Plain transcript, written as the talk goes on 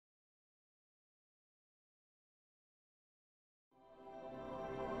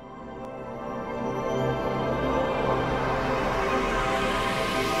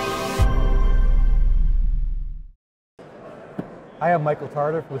Hi, I'm Michael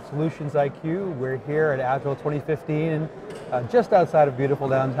Tardiff with Solutions IQ. We're here at Agile 2015, just outside of beautiful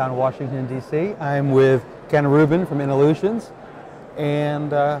downtown Washington, D.C. I'm with Ken Rubin from Innovations,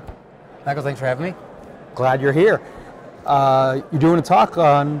 and Michael, thanks for having me. Glad you're here. You're doing a talk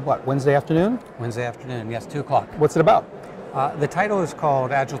on, what, Wednesday afternoon? Wednesday afternoon, yes, 2 o'clock. What's it about? The title is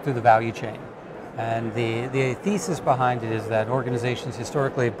called Agile Through the Value Chain. And the thesis behind it is that organizations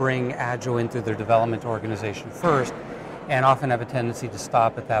historically bring Agile into their development organization first, and often have a tendency to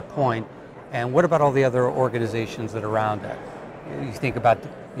stop at that point. And what about all the other organizations that are around it? You think about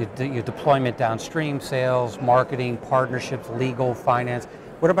your deployment downstream, sales, marketing, partnerships, legal, finance.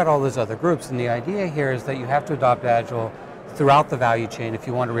 What about all those other groups? And the idea here is that you have to adopt Agile throughout the value chain if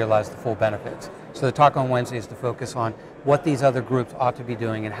you want to realize the full benefits. So the talk on Wednesday is to focus on what these other groups ought to be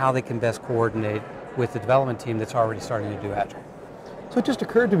doing and how they can best coordinate with the development team that's already starting to do Agile. So it just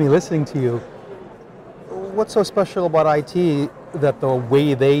occurred to me listening to you, what's so special about IT that the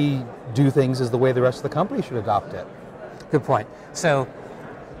way they do things is the way the rest of the company should adopt it? Good point. So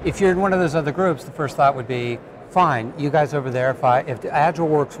if you're in one of those other groups, the first thought would be, fine, you guys over there, if Agile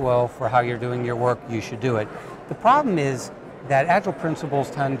works well for how you're doing your work, you should do it. The problem is that Agile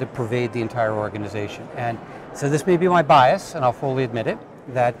principles tend to pervade the entire organization. And so this may be my bias, and I'll fully admit it,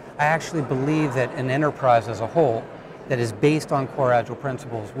 that I actually believe that an enterprise as a whole that is based on core Agile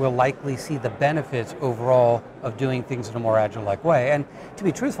principles will likely see the benefits overall of doing things in a more Agile-like way. And to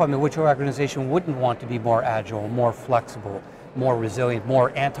be truthful, I mean, which organization wouldn't want to be more Agile, more flexible, more resilient,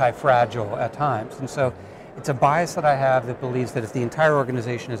 more anti-fragile at times? And so it's a bias that I have that believes that if the entire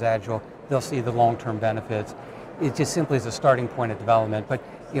organization is Agile, they'll see the long-term benefits. It just simply is a starting point of development. But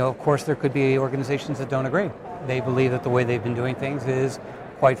of course, there could be organizations that don't agree. They believe that the way they've been doing things is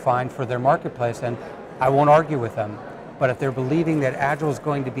quite fine for their marketplace, and I won't argue with them. But if they're believing that Agile is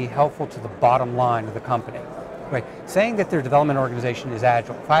going to be helpful to the bottom line of the company, right? Saying that their development organization is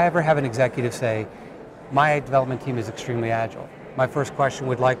Agile, if I ever have an executive say, my development team is extremely Agile, my first question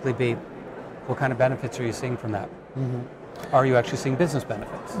would likely be, what kind of benefits are you seeing from that? Mm-hmm. Are you actually seeing business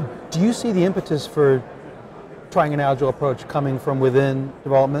benefits? Do you see the impetus for trying an Agile approach coming from within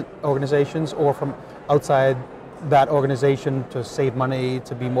development organizations or from outside that organization to save money,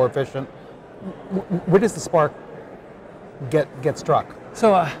 to be more efficient? Where does the spark get struck?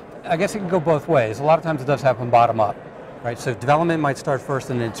 So I guess it can go both ways. A lot of times it does happen bottom up, right? So development might start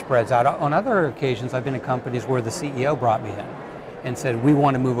first and then it spreads out. On other occasions, I've been in companies where the CEO brought me in and said, we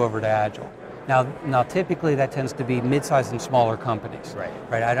want to move over to Agile. Now typically that tends to be mid-sized and smaller companies.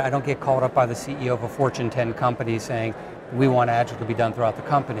 Right? I don't get called up by the CEO of a Fortune 10 company saying, we want Agile to be done throughout the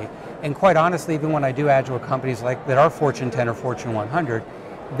company. And quite honestly, even when I do Agile with companies like that are Fortune 10 or Fortune 100,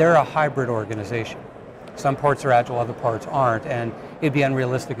 they're a hybrid organization. Some parts are Agile, other parts aren't, and it'd be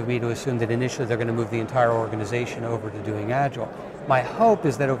unrealistic of me to assume that initially they're going to move the entire organization over to doing Agile. My hope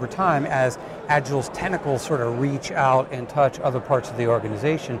is that over time, as Agile's tentacles sort of reach out and touch other parts of the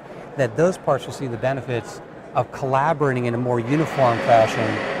organization, that those parts will see the benefits of collaborating in a more uniform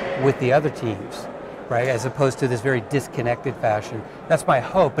fashion with the other teams, right, as opposed to this very disconnected fashion. That's my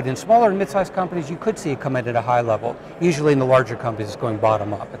hope, but in smaller and mid-sized companies, you could see it come in at a high level. Usually in the larger companies, it's going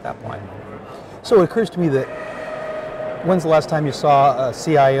bottom up at that point. So it occurs to me that when's the last time you saw a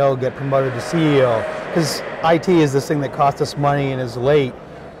CIO get promoted to CEO? Because IT is this thing that costs us money and is late,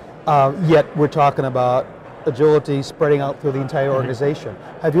 yet we're talking about agility spreading out through the entire organization.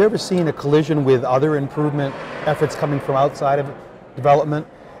 Have you ever seen a collision with other improvement efforts coming from outside of development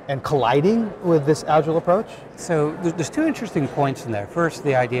and colliding with this Agile approach? So there's two interesting points in there. First,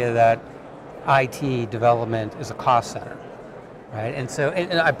 the idea that IT development is a cost center. Right,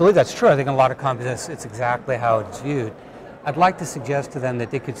 and I believe that's true. I think in a lot of companies it's exactly how it's viewed. I'd like to suggest to them that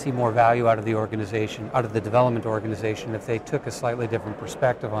they could see more value out of the organization, out of the development organization, if they took a slightly different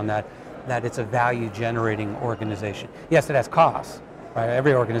perspective on that it's a value-generating organization. Yes, it has costs, right?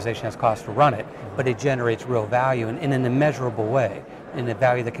 Every organization has costs to run it, but it generates real value and in an immeasurable way, in a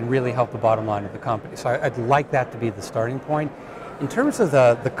value that can really help the bottom line of the company. So I'd like that to be the starting point. In terms of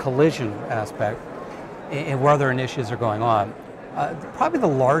the collision aspect and where other initiatives are going on, probably the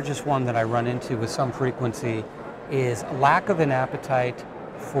largest one that I run into with some frequency is lack of an appetite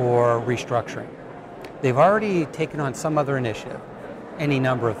for restructuring. They've already taken on some other initiative, any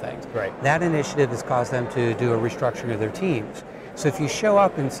number of things. Right. That initiative has caused them to do a restructuring of their teams. So if you show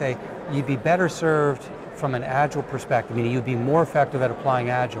up and say, you'd be better served from an Agile perspective, meaning you'd be more effective at applying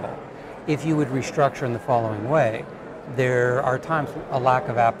Agile, if you would restructure in the following way, there are times a lack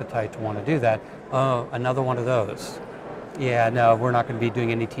of appetite to want to do that. Oh, another one of those. Yeah, no, we're not going to be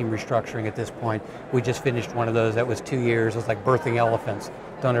doing any team restructuring at this point. We just finished one of those that was 2 years. It was like birthing elephants.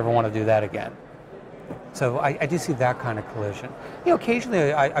 Don't ever want to do that again. So I do see that kind of collision.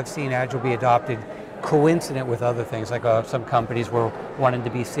 Occasionally I've seen Agile be adopted coincident with other things, like some companies were wanting to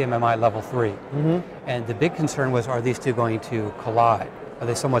be CMMI level 3. And the big concern was, are these two going to collide? Are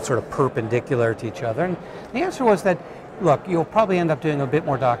they somewhat sort of perpendicular to each other? And the answer was that, look, you'll probably end up doing a bit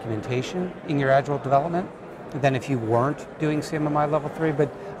more documentation in your Agile development than if you weren't doing CMMI level 3,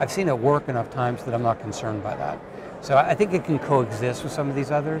 but I've seen it work enough times that I'm not concerned by that. So I think it can coexist with some of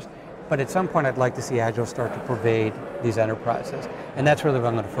these others, but at some point I'd like to see Agile start to pervade these enterprises. And that's really what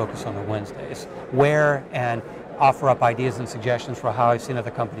I'm going to focus on Wednesdays, where and offer up ideas and suggestions for how I've seen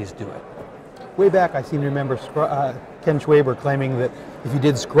other companies do it. Way back, I seem to remember Ken Schwaber claiming that if you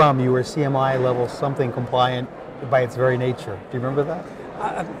did Scrum, you were CMI level something compliant by its very nature. Do you remember that?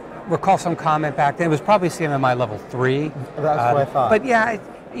 I recall some comment back then. It was probably CMMI level 3. That's what I thought. But yeah,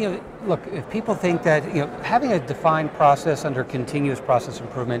 look, if people think that having a defined process under continuous process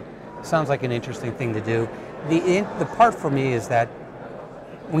improvement sounds like an interesting thing to do. The part for me is that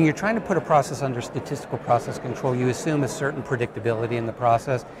when you're trying to put a process under statistical process control, you assume a certain predictability in the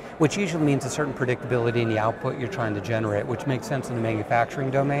process, which usually means a certain predictability in the output you're trying to generate, which makes sense in the manufacturing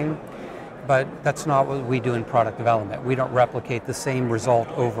domain. But that's not what we do in product development. We don't replicate the same result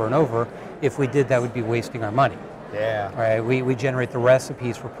over and over. If we did, that would be wasting our money. Yeah. Right? We generate the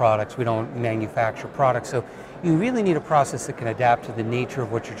recipes for products. We don't manufacture products. So you really need a process that can adapt to the nature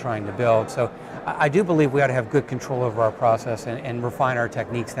of what you're trying to build. So I do believe we ought to have good control over our process and refine our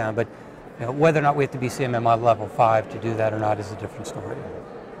techniques down. But whether or not we have to be CMMI level 5 to do that or not is a different story.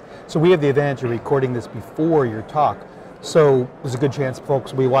 So we have the advantage of recording this before your talk. So there's a good chance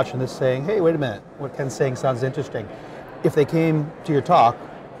folks will be watching this saying, hey, wait a minute, what Ken's saying sounds interesting. If they came to your talk,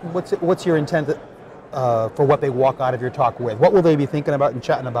 what's your intent for what they walk out of your talk with? What will they be thinking about and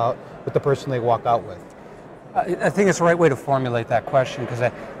chatting about with the person they walk out with? I think it's the right way to formulate that question,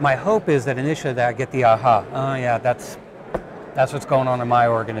 because my hope is that initially I get the aha. Oh yeah, that's what's going on in my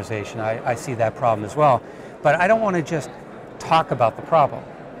organization. I see that problem as well. But I don't want to just talk about the problem.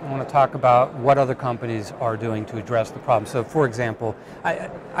 I want to talk about what other companies are doing to address the problem. So for example,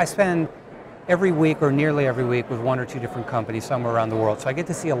 I spend every week or nearly every week with 1 or 2 different companies somewhere around the world. So I get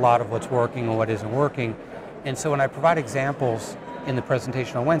to see a lot of what's working and what isn't working. And so when I provide examples in the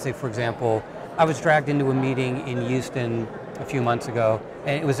presentation on Wednesday, for example, I was dragged into a meeting in Houston a few months ago,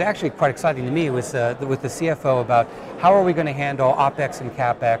 and it was actually quite exciting to me. It was with the CFO about how are we going to handle OpEx and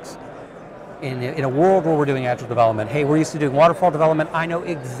CapEx in a world where we're doing Agile development. Hey, we're used to doing waterfall development. I know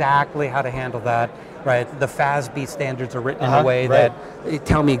exactly how to handle that, right? The FASB standards are written in a way that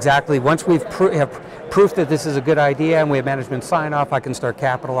tell me exactly, once we've have proof that this is a good idea and we have management sign off, I can start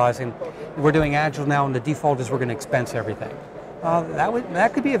capitalizing. We're doing Agile now, and the default is we're going to expense everything.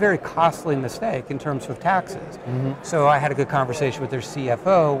 That could be a very costly mistake in terms of taxes. So I had a good conversation with their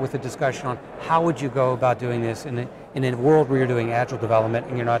CFO with a discussion on how would you go about doing this in a world where you're doing Agile development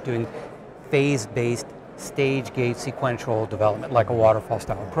and you're not doing phase-based, stage-gate sequential development like a waterfall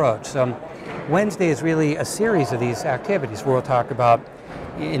style approach. So Wednesday is really a series of these activities where we'll talk about,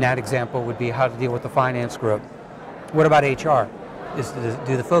 in that example would be how to deal with the finance group. What about HR?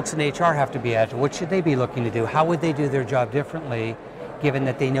 Do the folks in HR have to be Agile? What should they be looking to do? How would they do their job differently, given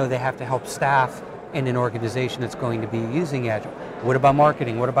that they know they have to help staff in an organization that's going to be using Agile? What about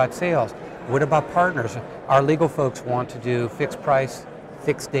marketing? What about sales? What about partners? Our legal folks want to do fixed price,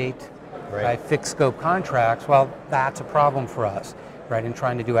 fixed date, right, fixed scope contracts. Well, that's a problem for us, right, in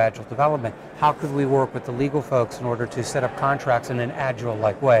trying to do Agile development. How could we work with the legal folks in order to set up contracts in an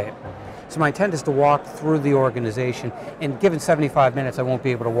Agile-like way? So my intent is to walk through the organization, and given 75 minutes, I won't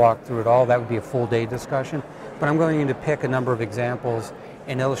be able to walk through it all. That would be a full day discussion, but I'm going to pick a number of examples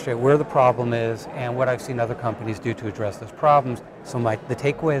and illustrate where the problem is and what I've seen other companies do to address those problems. So the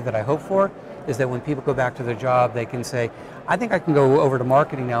takeaway that I hope for is that when people go back to their job, they can say, I think I can go over to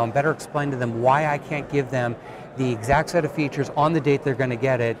marketing now and better explain to them why I can't give them the exact set of features on the date they're going to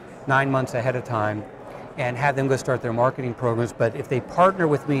get it 9 months ahead of time, and have them go start their marketing programs. But if they partner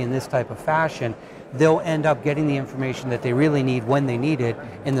with me in this type of fashion, they'll end up getting the information that they really need when they need it,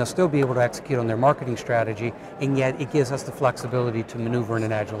 and they'll still be able to execute on their marketing strategy, and yet it gives us the flexibility to maneuver in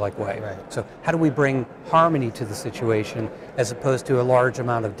an Agile-like way. Right. So how do we bring harmony to the situation as opposed to a large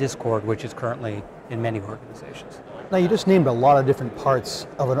amount of discord, which is currently in many organizations? Now you just named a lot of different parts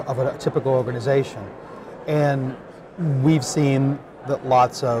of a typical organization, and we've seen that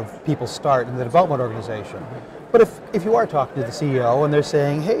lots of people start in the development organization. But if you are talking to the CEO and they're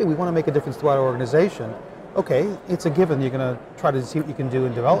saying, hey, we want to make a difference to our organization, okay, it's a given you're going to try to see what you can do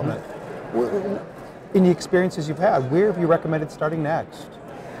in development. In the experiences you've had, where have you recommended starting next?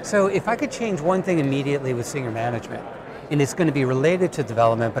 So if I could change one thing immediately with senior management, and it's going to be related to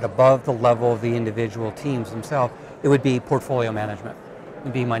development, but above the level of the individual teams themselves, it would be portfolio management. It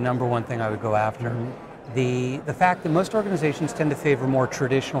would be my number one thing I would go after. The fact that most organizations tend to favor more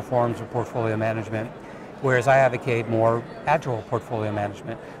traditional forms of portfolio management, whereas I advocate more agile portfolio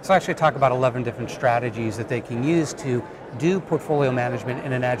management. So I actually talk about 11 different strategies that they can use to do portfolio management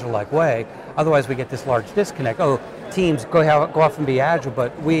in an agile-like way. Otherwise we get this large disconnect. Oh, teams go off and be agile,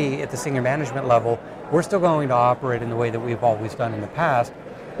 but we at the senior management level, we're still going to operate in the way that we've always done in the past,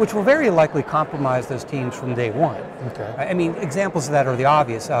 which will very likely compromise those teams from day one. Okay. I mean, examples of that are the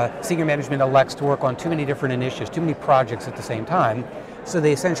obvious. Senior management elects to work on too many different initiatives, too many projects at the same time, so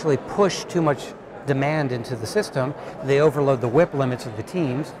they essentially push too much demand into the system. They overload the WIP limits of the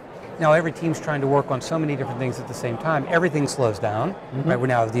teams. Now every team's trying to work on so many different things at the same time, everything slows down. Right? We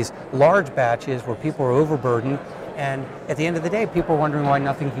now have these large batches where people are overburdened, and at the end of the day, people are wondering why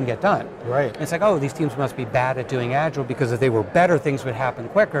nothing can get done. Right. And it's like, oh, these teams must be bad at doing agile, because if they were better, things would happen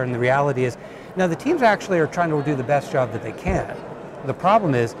quicker. And the reality is, no, the teams actually are trying to do the best job that they can. The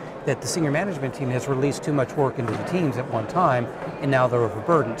problem is that the senior management team has released too much work into the teams at one time, and now they're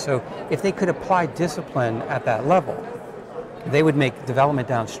overburdened. So if they could apply discipline at that level, they would make development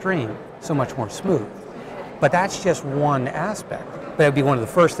downstream so much more smooth. But that's just one aspect. But it would be one of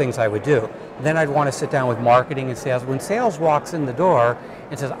the first things I would do. Then I'd want to sit down with marketing and sales. When sales walks in the door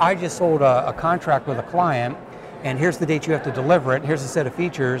and says, I just sold a contract with a client, and here's the date you have to deliver it, and here's a set of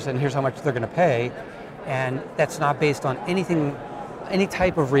features, and here's how much they're going to pay, and that's not based on anything, any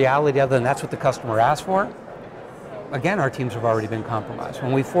type of reality other than that's what the customer asked for, again, our teams have already been compromised.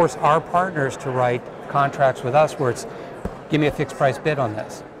 When we force our partners to write contracts with us where it's, give me a fixed price bid on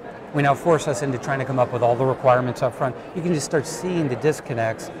this, we now force us into trying to come up with all the requirements up front. You can just start seeing the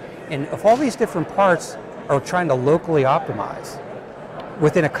disconnects. And if all these different parts are trying to locally optimize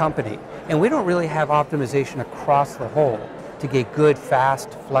within a company, and we don't really have optimization across the whole to get good, fast,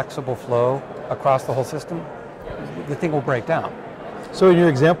 flexible flow across the whole system, the thing will break down. So in your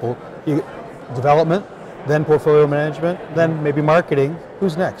example, you development, then portfolio management, then maybe marketing.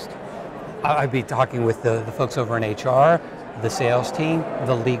 Who's next? I'd be talking with the folks over in HR, the sales team,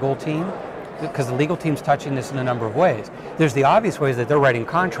 the legal team, because the legal team's touching this in a number of ways. There's the obvious ways that they're writing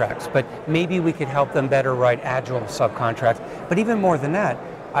contracts, but maybe we could help them better write agile subcontracts. But even more than that,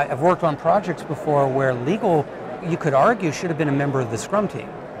 I've worked on projects before where legal, you could argue, should have been a member of the Scrum team.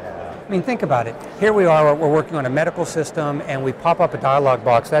 I mean, think about it. Here we are, we're working on a medical system, and we pop up a dialog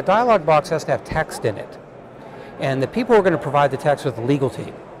box. That dialog box has to have text in it. And the people who are going to provide the text are the legal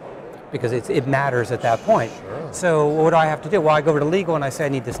team, because it matters at that point. Sure. So what do I have to do? Well, I go over to legal and I say I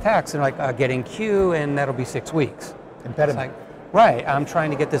need this text, and like, get in queue, and that'll be 6 weeks. Impediment. It's like, right, I'm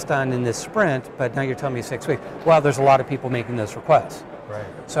trying to get this done in this sprint, but now you're telling me 6 weeks. Well, there's a lot of people making those requests. Right.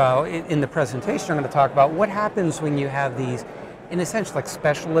 So in the presentation, I'm going to talk about what happens when you have these, in a sense, like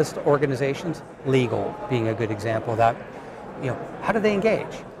specialist organizations, legal being a good example of that. You know, how do they engage?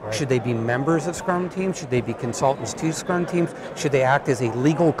 Right. Should they be members of Scrum teams? Should they be consultants to Scrum teams? Should they act as a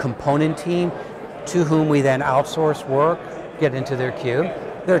legal component team to whom we then outsource work, get into their queue?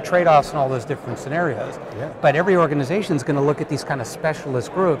 There are trade-offs in all those different scenarios. Yeah. But every organization is going to look at these kind of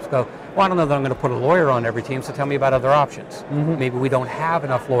specialist groups, go, well, I don't know that I'm going to put a lawyer on every team, so tell me about other options. Mm-hmm. Maybe we don't have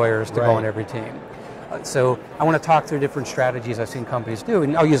enough lawyers to go on every team. So I want to talk through different strategies I've seen companies do,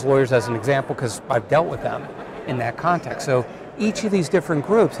 and I'll use lawyers as an example because I've dealt with them in that context. So each of these different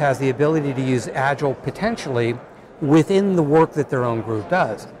groups has the ability to use Agile potentially within the work that their own group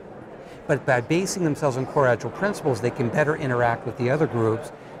does. But by basing themselves on core Agile principles, they can better interact with the other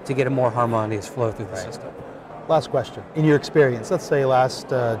groups to get a more harmonious flow through the system. Last question. In your experience, let's say last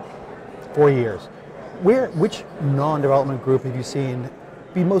 4 years, which non-development group have you seen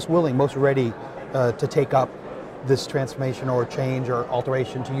be most willing, most ready to take up this transformation or change or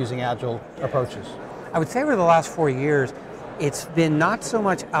alteration to using Agile approaches? I would say over the last 4 years, it's been not so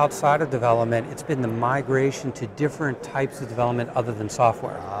much outside of development, it's been the migration to different types of development other than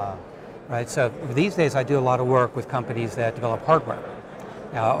software. Right, so these days I do a lot of work with companies that develop hardware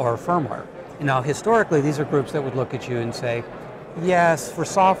or firmware. And now historically these are groups that would look at you and say, yes, for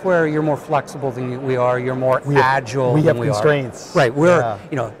software you're more flexible than we are, you're more agile than we are. We have constraints. Right,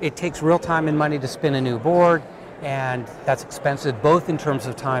 you know, it takes real time and money to spin a new board, and that's expensive both in terms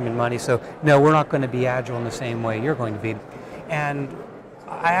of time and money, so no, we're not going to be agile in the same way you're going to be. And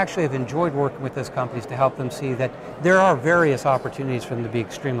I actually have enjoyed working with those companies to help them see that there are various opportunities for them to be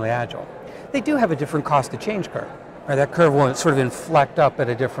extremely agile. They do have a different cost to change curve. Right? That curve will sort of inflect up at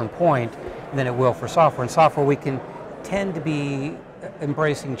a different point than it will for software. In software we can tend to be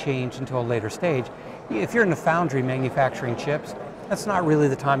embracing change until a later stage. If you're in the foundry manufacturing chips, that's not really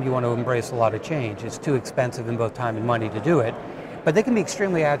the time you want to embrace a lot of change. It's too expensive in both time and money to do it. But they can be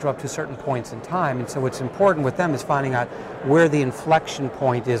extremely agile up to certain points in time, and so what's important with them is finding out where the inflection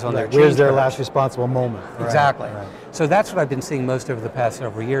point is on their change. Where's their curve. last responsible moment? Exactly. Right. So that's what I've been seeing most over the past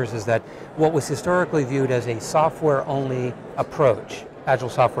several years, is that what was historically viewed as a software-only approach, agile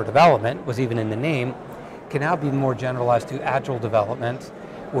software development was even in the name, can now be more generalized to agile development,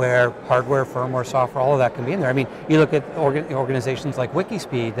 where hardware, firmware, software, all of that can be in there. I mean, you look at organizations like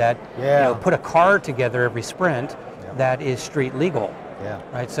WikiSpeed that put a car together every sprint that is street legal.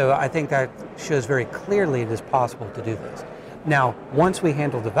 Right? So I think that shows very clearly it is possible to do this. Now, once we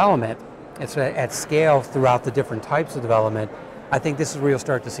handle development, it's at scale throughout the different types of development, I think this is where you'll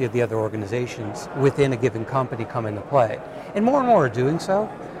start to see the other organizations within a given company come into play. And more are doing so.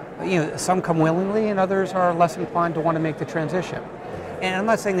 Some come willingly and others are less inclined to want to make the transition. And I'm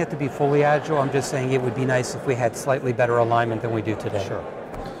not saying that to be fully agile, I'm just saying it would be nice if we had slightly better alignment than we do today. Sure.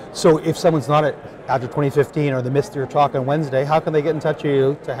 So if someone's not at Agile 2015 or the Mr. Talk on Wednesday, how can they get in touch with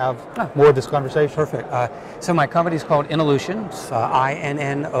you to have more of this conversation? Perfect. So my company is called Innolution,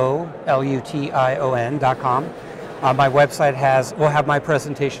 INNOLUTION.com. My website will have my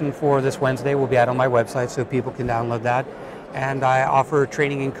presentation for this Wednesday, will be out on my website so people can download that. And I offer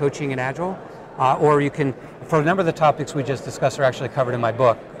training and coaching in Agile, or you can, for a number of the topics we just discussed are actually covered in my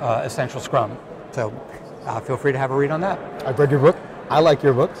book, Essential Scrum. So feel free to have a read on that. I've read your book. I like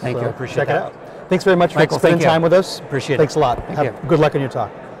your book. Thank you, appreciate check that. it out. Thanks very much, Michael, for spending time with us. Appreciate it. Thanks a lot. Thank you. Good luck on your talk.